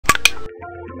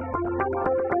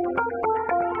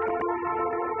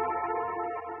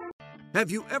Have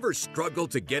you ever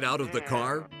struggled to get out of the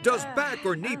car? Does back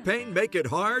or knee pain make it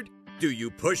hard? Do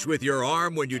you push with your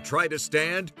arm when you try to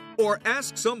stand? Or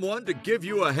ask someone to give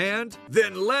you a hand?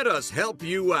 Then let us help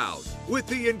you out with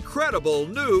the incredible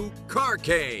new Car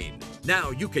Cane.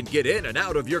 Now you can get in and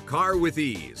out of your car with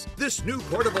ease. This new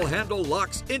portable handle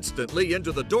locks instantly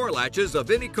into the door latches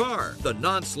of any car. The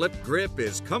non-slip grip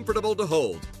is comfortable to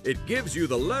hold. It gives you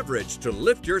the leverage to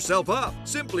lift yourself up.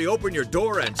 Simply open your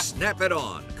door and snap it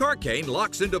on. Car Cane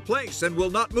locks into place and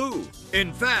will not move.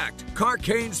 In fact, Car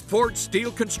Cane's forged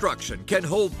steel construction can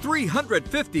hold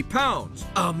 350 pounds.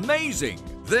 Amazing!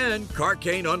 Then, Car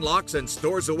Cane unlocks and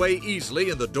stores away easily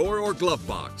in the door or glove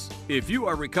box. If you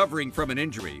are recovering from an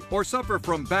injury or suffer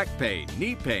from back pain,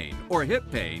 knee pain, or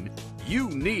hip pain, you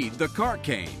need the Car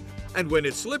Cane. And when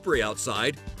it's slippery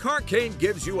outside, Car Cane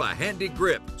gives you a handy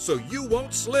grip so you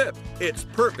won't slip. It's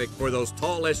perfect for those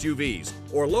tall SUVs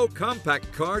or low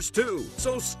compact cars too.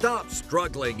 So stop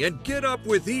struggling and get up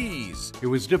with ease. It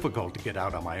was difficult to get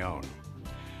out on my own,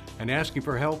 and asking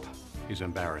for help is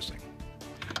embarrassing.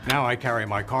 Now I carry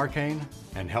my Car Cane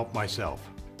and help myself.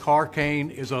 Car Cane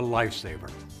is a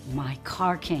lifesaver. My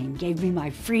Car Cane gave me my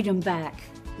freedom back.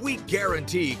 We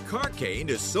guarantee Car Cane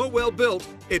is so well built,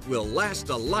 it will last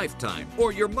a lifetime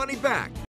or your money back.